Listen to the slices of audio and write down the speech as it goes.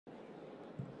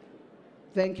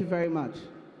Thank you very much.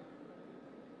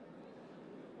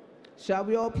 Shall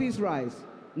we all please rise?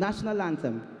 National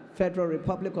Anthem, Federal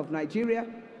Republic of Nigeria,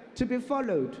 to be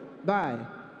followed by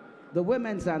the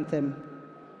Women's Anthem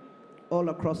all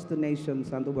across the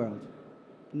nations and the world.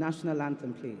 National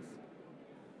Anthem, please.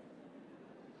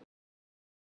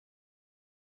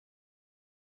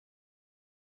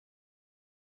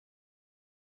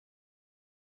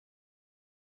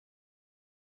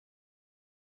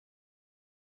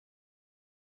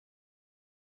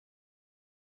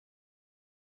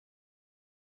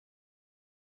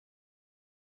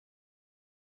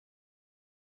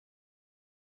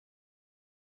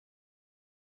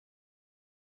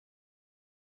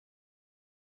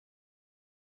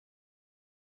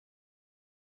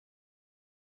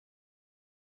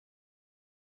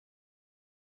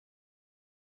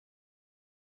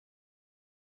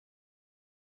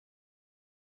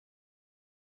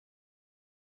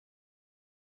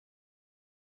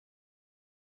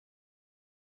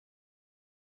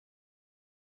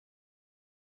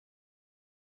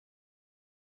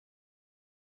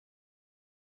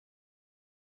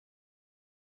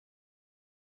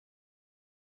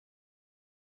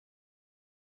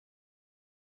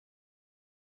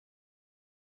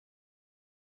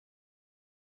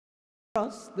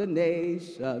 Across the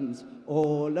nations,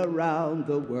 all around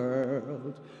the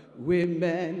world,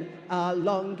 women are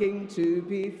longing to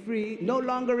be free, no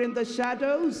longer in the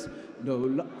shadows,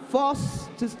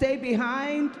 forced to stay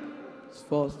behind,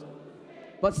 forced,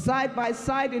 but side by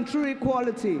side in true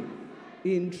equality,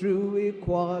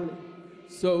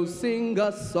 So sing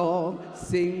a song,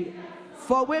 sing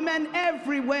for women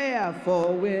everywhere,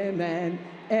 for women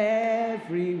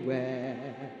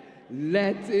everywhere.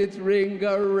 Let it ring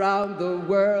around the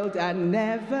world and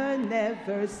never,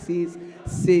 never cease.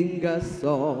 Sing a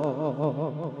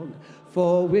song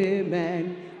for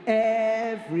women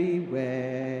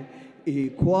everywhere.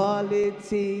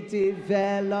 Equality,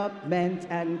 development,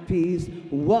 and peace.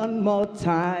 One more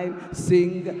time,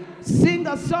 sing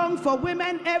a song for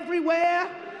women everywhere.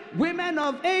 Women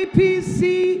of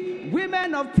APC,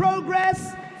 women of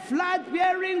progress,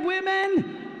 flag-bearing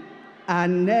women.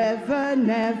 And never,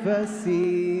 never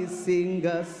cease, sing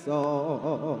a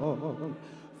song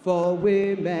for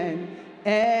women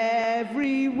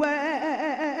everywhere.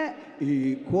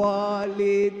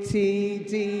 Equality,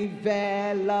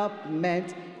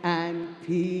 development, and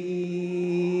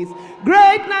peace.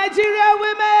 Great Nigeria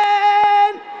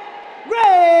women!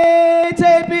 Great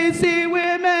APC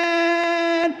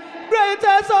women!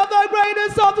 Greatest of the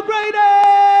greatest of the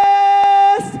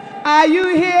greatest! Are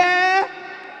you here?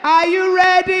 Are you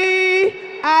ready?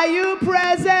 Are you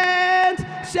present?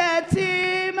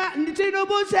 Shetima,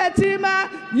 Tinubu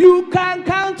Shetima, you can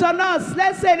count on us.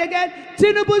 Let's say it again.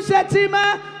 Tinubu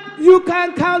Shetima, you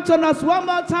can count on us. One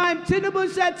more time. Tinubu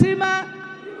Shetima.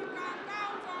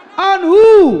 On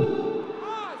who?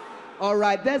 Us. All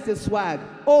right, there's the swag.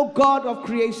 Oh God of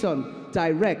creation,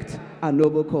 direct a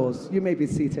noble cause. You may be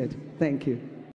seated. Thank you.